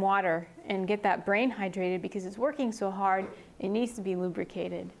drinking some water and get that brain hydrated, because it's working so hard, it needs to be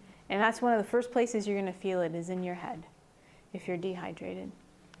lubricated. And that's one of the first places you're going to feel it, is in your head, if you're dehydrated.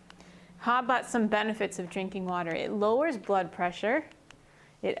 How about some benefits of drinking water? It lowers blood pressure.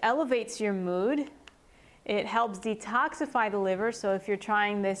 It elevates your mood. It helps detoxify the liver. So if you're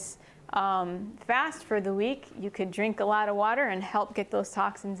trying this fast for the week, you could drink a lot of water and help get those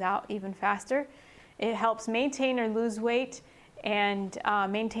toxins out even faster. It helps maintain or lose weight and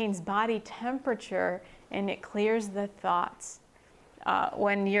maintains body temperature, and it clears the thoughts.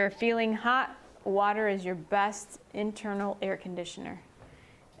 When you're feeling hot, water is your best internal air conditioner.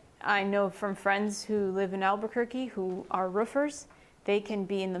 I know from friends who live in Albuquerque who are roofers, they can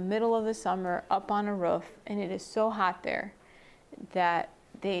be in the middle of the summer up on a roof, and it is so hot there that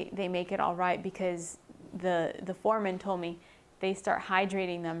they make it all right, because the foreman told me they start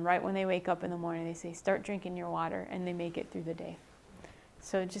hydrating them right when they wake up in the morning. They say, start drinking your water, and they make it through the day.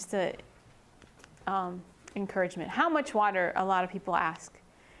 So just a encouragement. How much water, a lot of people ask.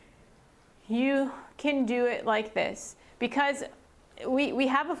 You can do it like this, because we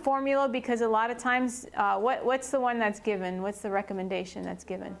have a formula, because a lot of times, what's the one that's given? What's the recommendation that's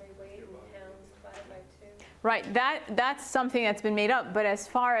given? Body weight in pounds divided by 2. Right, that's something that's been made up. But as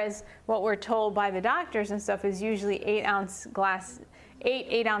far as what we're told by the doctors and stuff is usually 8-ounce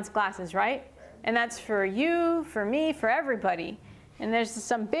glasses, right? And that's for you, for me, for everybody. And there's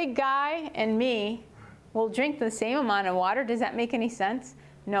some big guy and me will drink the same amount of water. Does that make any sense?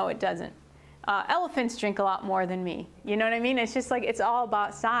 No, it doesn't. Elephants drink a lot more than me. You know what I mean? It's just like, it's all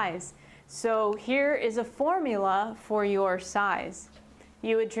about size. So here is a formula for your size.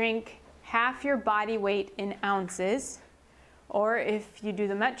 You would drink half your body weight in ounces, or if you do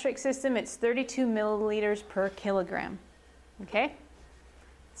the metric system, it's 32 milliliters per kilogram. Okay?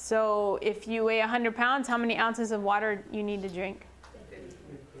 So if you weigh 100 pounds, how many ounces of water you need to drink?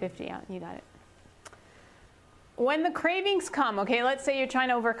 50 ounces. You got it. When the cravings come, okay, let's say you're trying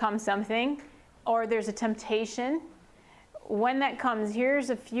to overcome something, or there's a temptation. When that comes,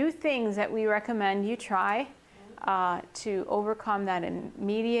 here's a few things that we recommend you try to overcome that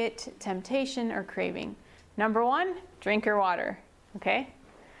immediate temptation or craving. Number 1, drink your water, okay?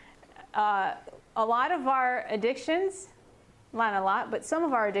 A lot of our addictions, not a lot, but some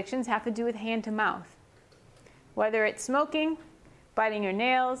of our addictions have to do with hand to mouth. Whether it's smoking, biting your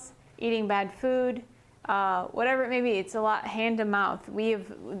nails, eating bad food, whatever it may be, it's a lot hand to mouth.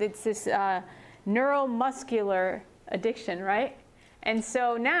 It's this neuromuscular addiction, right? And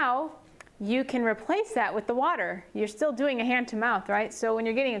so now you can replace that with the water. You're still doing a hand to mouth, right? So when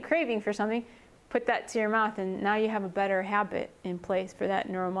you're getting a craving for something, put that to your mouth, and now you have a better habit in place for that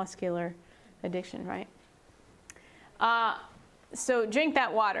neuromuscular addiction, right? So drink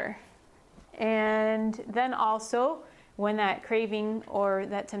that water. And then also, when that craving or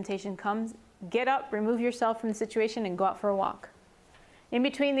that temptation comes, get up, remove yourself from the situation, and go out for a walk. In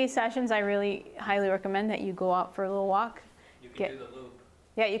between these sessions, I really highly recommend that you go out for a little walk. You can do the loop.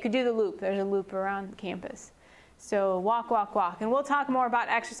 Yeah, you could do the loop. There's a loop around campus. So walk, walk, walk. And we'll talk more about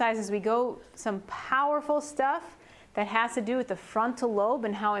exercise as we go. Some powerful stuff that has to do with the frontal lobe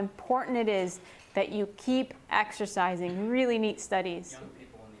and how important it is that you keep exercising. Really neat studies. Young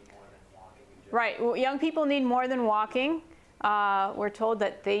people need more than walking. Right. Well, young people need more than walking. We're told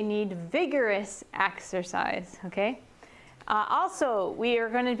that they need vigorous exercise, okay? Also, we are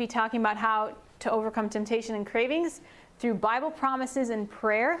going to be talking about how to overcome temptation and cravings through Bible promises and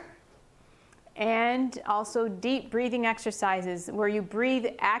prayer, and also deep breathing exercises where you breathe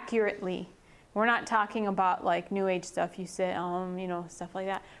accurately. We're not talking about like New Age stuff, you sit, stuff like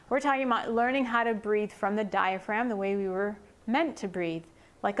that. We're talking about learning how to breathe from the diaphragm the way we were meant to breathe,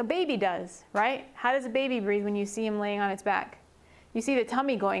 like a baby does, right? How does a baby breathe when you see him laying on its back? You see the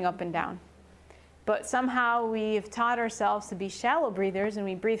tummy going up and down. But somehow we have taught ourselves to be shallow breathers, and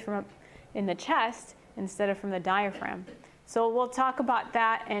we breathe from up in the chest instead of from the diaphragm. So we'll talk about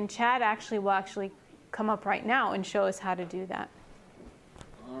that, and Chad will come up right now and show us how to do that.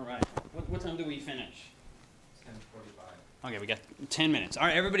 All right. What time do we finish? 10:45. Okay, we got 10 minutes. All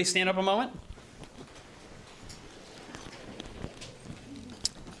right, everybody stand up a moment.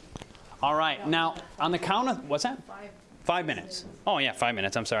 All right, now on the count of, what's that? 5 minutes. Oh yeah, 5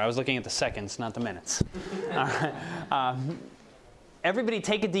 minutes. I'm sorry, I was looking at the seconds, not the minutes. All right. Everybody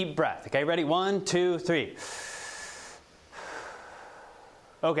take a deep breath. Okay, ready? 1, 2, 3.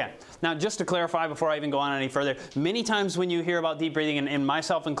 Okay, now just to clarify before I even go on any further, many times when you hear about deep breathing, and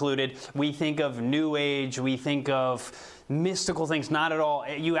myself included, we think of New Age, we think of mystical things. Not at all.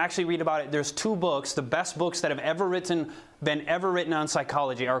 You actually read about it. There's 2 books, the best books that have been ever written on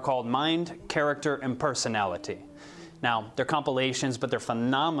psychology are called Mind, Character, and Personality. Now, they're compilations, but they're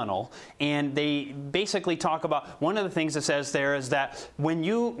phenomenal. And they basically talk about, one of the things it says there is that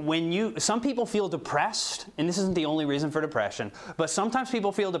some people feel depressed, and this isn't the only reason for depression, but sometimes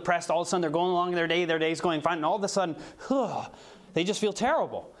people feel depressed, all of a sudden they're going along their day's going fine, and all of a sudden, they just feel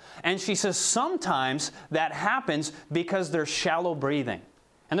terrible. And she says sometimes that happens because they're shallow breathing.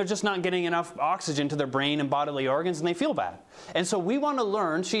 And they're just not getting enough oxygen to their brain and bodily organs, and they feel bad. And so we want to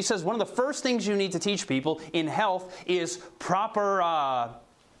learn, she says, one of the first things you need to teach people in health is proper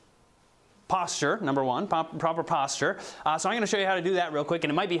posture, number one, proper posture. So I'm going to show you how to do that real quick,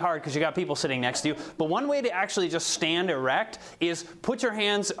 and it might be hard because you got people sitting next to you. But one way to actually just stand erect is put your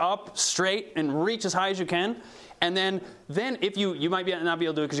hands up straight and reach as high as you can. And then if you might not be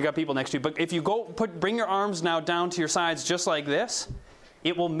able to do it because you got people next to you, but if you bring your arms now down to your sides just like this,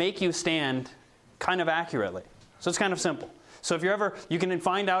 it will make you stand kind of accurately. So it's kind of simple. So if you can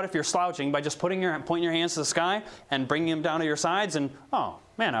find out if you're slouching by just pointing your hands to the sky and bringing them down to your sides, and oh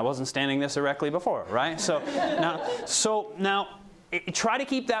man, I wasn't standing this erectly before, right? So now try to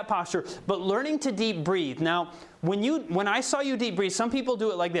keep that posture, but learning to deep breathe. Now, when I saw you deep breathe, some people do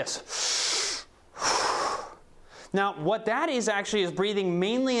it like this. Now, what that is actually is breathing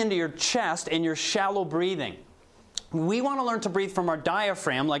mainly into your chest and your shallow breathing. We want to learn to breathe from our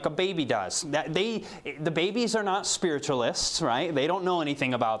diaphragm like a baby does. The babies are not spiritualists, right? They don't know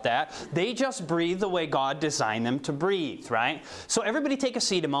anything about that. They just breathe the way God designed them to breathe, right? So everybody take a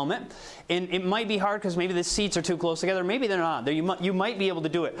seat a moment. And it might be hard because maybe the seats are too close together. Maybe they're not. You might be able to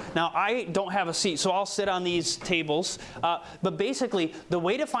do it. Now, I don't have a seat, so I'll sit on these tables. But basically, the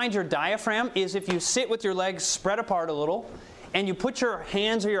way to find your diaphragm is if you sit with your legs spread apart a little, and you put your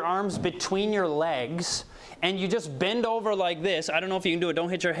hands or your arms between your legs, and you just bend over like this. I don't know if you can do it. Don't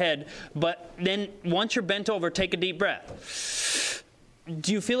hit your head. But then once you're bent over, take a deep breath.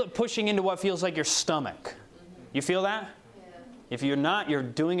 Do you feel it pushing into what feels like your stomach? You feel that? Yeah. If you're not, you're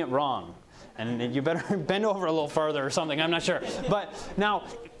doing it wrong. And you better bend over a little further or something. I'm not sure. But now,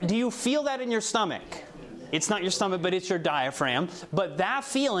 do you feel that in your stomach? It's not your stomach, but it's your diaphragm. But that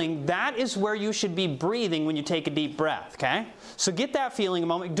feeling, that is where you should be breathing when you take a deep breath, okay? So get that feeling a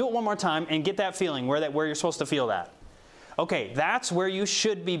moment. Do it one more time and get that feeling where you're supposed to feel that. Okay, that's where you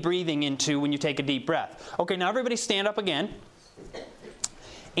should be breathing into when you take a deep breath. Okay, now everybody stand up again.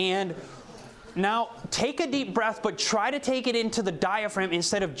 And now take a deep breath, but try to take it into the diaphragm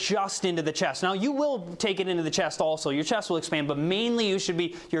instead of just into the chest. Now you will take it into the chest also. Your chest will expand, but mainly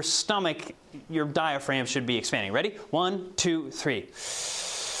your stomach, your diaphragm should be expanding. Ready? 1, 2, 3.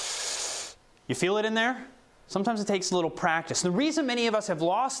 You feel it in there? Sometimes it takes a little practice. The reason many of us have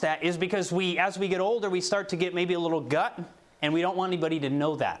lost that is because as we get older, we start to get maybe a little gut, and we don't want anybody to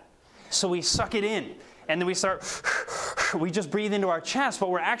know that. So we suck it in. And then we just breathe into our chest, but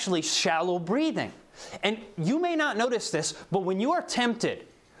we're actually shallow breathing. And you may not notice this, but when you are tempted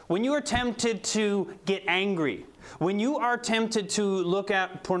to get angry, when you are tempted to look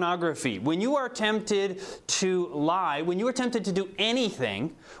at pornography, when you are tempted to lie, when you are tempted to do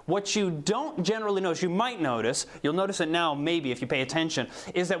anything, what you don't generally notice, you might notice, you'll notice it now maybe if you pay attention,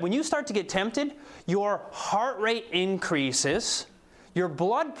 is that when you start to get tempted, your heart rate increases, your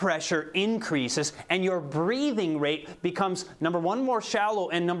blood pressure increases, and your breathing rate becomes, number one, more shallow,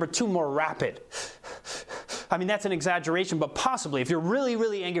 and number two, more rapid. I mean, that's an exaggeration, but possibly, if you're really,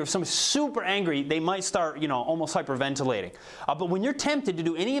 really angry, if someone's super angry, they might start, almost hyperventilating. But when you're tempted to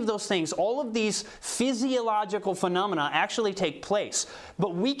do any of those things, all of these physiological phenomena actually take place.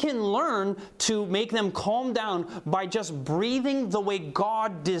 But we can learn to make them calm down by just breathing the way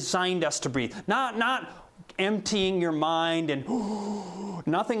God designed us to breathe. Not emptying your mind and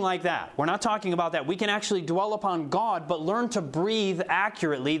nothing like that. We're not talking about that. We can actually dwell upon God, but learn to breathe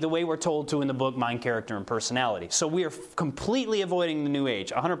accurately the way we're told to in the book Mind, Character, and Personality. So we are completely avoiding the New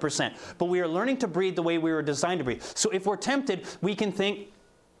Age, 100%. But we are learning to breathe the way we were designed to breathe. So if we're tempted, we can think,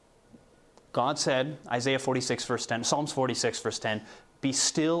 God said, Isaiah 46, verse 10, Psalms 46, verse 10, be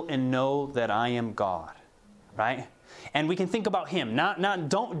still and know that I am God. Right? And we can think about Him.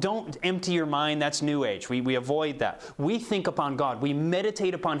 Don't empty your mind. That's New Age. We avoid that. We think upon God. We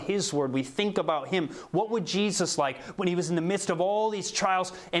meditate upon His Word. We think about Him. What would Jesus like when He was in the midst of all these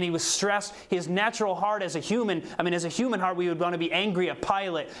trials and He was stressed? His natural heart as a human heart, we would want to be angry at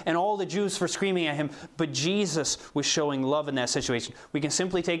Pilate and all the Jews for screaming at Him. But Jesus was showing love in that situation. We can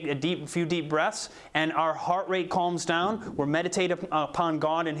simply take a few deep breaths and our heart rate calms down. We're meditating upon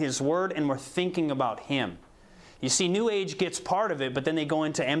God and His Word, and we're thinking about Him. You see, New Age gets part of it, but then they go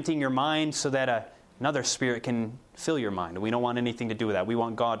into emptying your mind so that another spirit can fill your mind. We don't want anything to do with that. We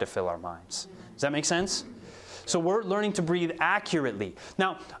want God to fill our minds. Does that make sense? So we're learning to breathe accurately.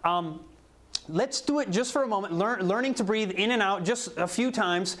 Now, let's do it just for a moment. Learning to breathe in and out just a few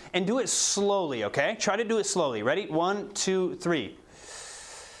times, and do it slowly, okay? Try to do it slowly. Ready? 1, 2, 3.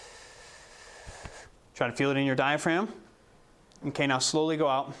 Try to feel it in your diaphragm. Okay, now slowly go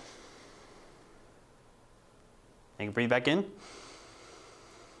out. And breathe back in.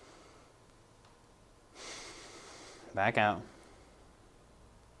 Back out.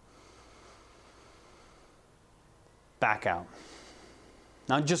 Back out.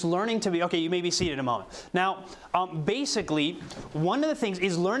 Now, just learning to be, okay, you may be seated a moment. Now, basically, one of the things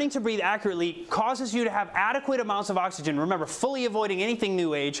is learning to breathe accurately causes you to have adequate amounts of oxygen. Remember, fully avoiding anything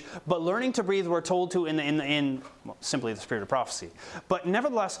New Age, but learning to breathe, we're told to in simply the spirit of prophecy. But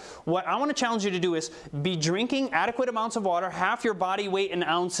nevertheless, what I want to challenge you to do is be drinking adequate amounts of water, half your body weight in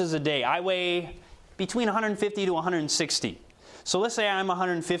ounces a day. I weigh between 150 to 160. So let's say I'm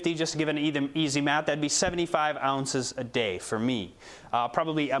 150, just to give an easy math, that'd be 75 ounces a day for me.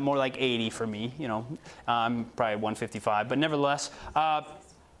 Probably more like 80 for me, I'm probably 155. But nevertheless,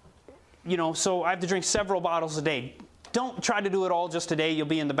 so I have to drink several bottles a day. Don't try to do it all just today. You'll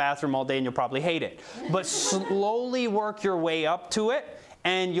be in the bathroom all day and you'll probably hate it. But slowly work your way up to it.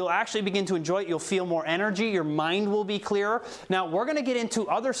 And you'll actually begin to enjoy it. You'll feel more energy. Your mind will be clearer. Now, we're going to get into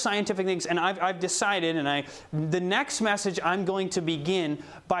other scientific things. And I've decided, the next message I'm going to begin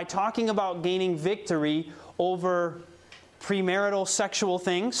by talking about gaining victory over premarital sexual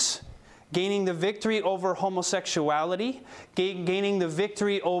things, gaining the victory over homosexuality, gaining the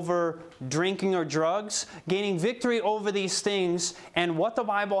victory over drinking or drugs, gaining victory over these things, and what the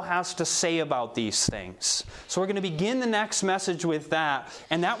Bible has to say about these things. So we're going to begin the next message with that,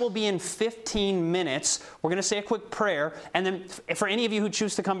 and that will be in 15 minutes. We're going to say a quick prayer, and then for any of you who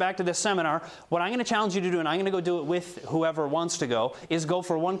choose to come back to this seminar, what I'm going to challenge you to do, and I'm going to go do it with whoever wants to go, is go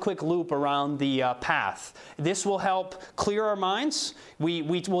for one quick loop around the path. This will help clear our minds. We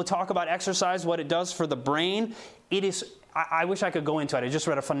will talk about exercise, what it does for the brain. It is, I wish I could go into it. I just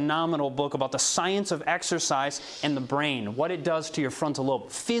read a phenomenal book about the science of exercise and the brain, what it does to your frontal lobe,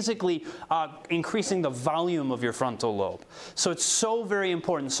 physically increasing the volume of your frontal lobe. So it's so very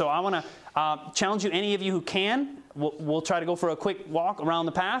important. So I want to challenge you, any of you who can, we'll try to go for a quick walk around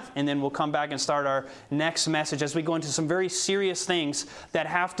the path, and then we'll come back and start our next message as we go into some very serious things that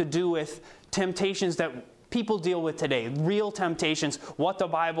have to do with temptations that people deal with today, real temptations, what the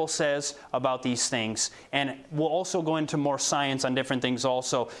Bible says about these things. And we'll also go into more science on different things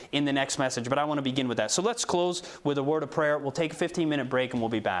also in the next message, but I want to begin with that. So let's close with a word of prayer. We'll take a 15-minute break and we'll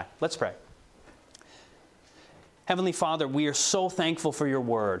be back. Let's pray. Heavenly Father, we are so thankful for your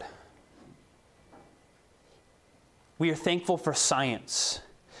word. We are thankful for science,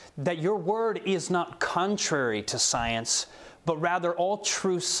 that your word is not contrary to science, but rather all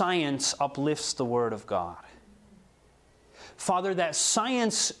true science uplifts the Word of God. Father, that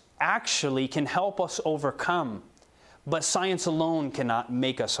science actually can help us overcome, but science alone cannot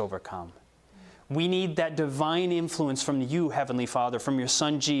make us overcome. We need that divine influence from you, Heavenly Father, from your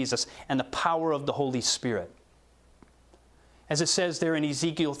Son Jesus, and the power of the Holy Spirit. As it says there in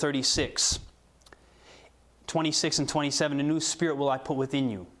Ezekiel 36, 26 and 27, a new spirit will I put within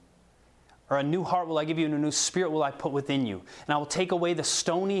you. Or a new heart will I give you, and a new spirit will I put within you. And I will take away the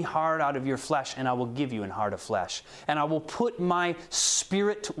stony heart out of your flesh, and I will give you an heart of flesh. And I will put my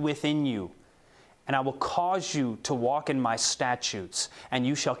spirit within you, and I will cause you to walk in my statutes, and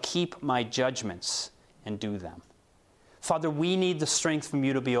you shall keep my judgments and do them. Father, we need the strength from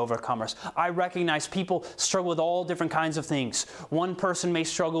you to be overcomers. I recognize people struggle with all different kinds of things. One person may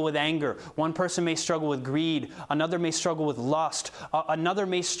struggle with anger. One person may struggle with greed. Another may struggle with lust. Another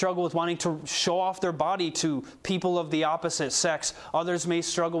may struggle with wanting to show off their body to people of the opposite sex. Others may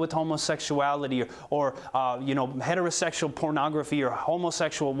struggle with homosexuality or heterosexual pornography or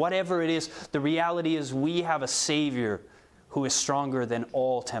homosexual, whatever it is. The reality is we have a Savior who is stronger than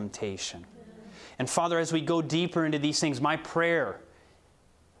all temptation. And Father, as we go deeper into these things, my prayer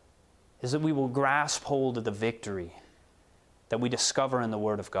is that we will grasp hold of the victory that we discover in the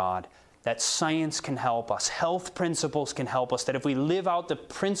Word of God, that science can help us, health principles can help us, that if we live out the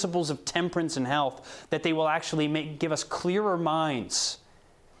principles of temperance and health, that they will actually give us clearer minds,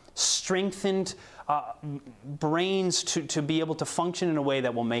 strengthened brains to be able to function in a way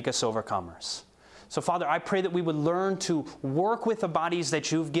that will make us overcomers. So Father, I pray that we would learn to work with the bodies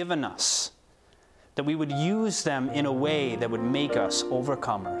that you've given us, that we would use them in a way that would make us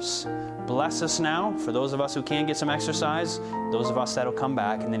overcomers. Bless us now, for those of us who can get some exercise, those of us that will come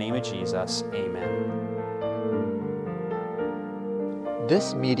back, in the name of Jesus, amen.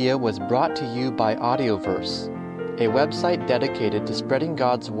 This media was brought to you by Audioverse, a website dedicated to spreading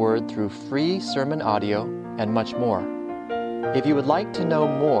God's Word through free sermon audio and much more. If you would like to know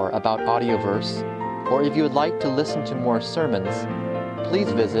more about Audioverse, or if you would like to listen to more sermons, please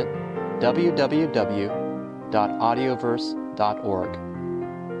visit www.audioverse.org.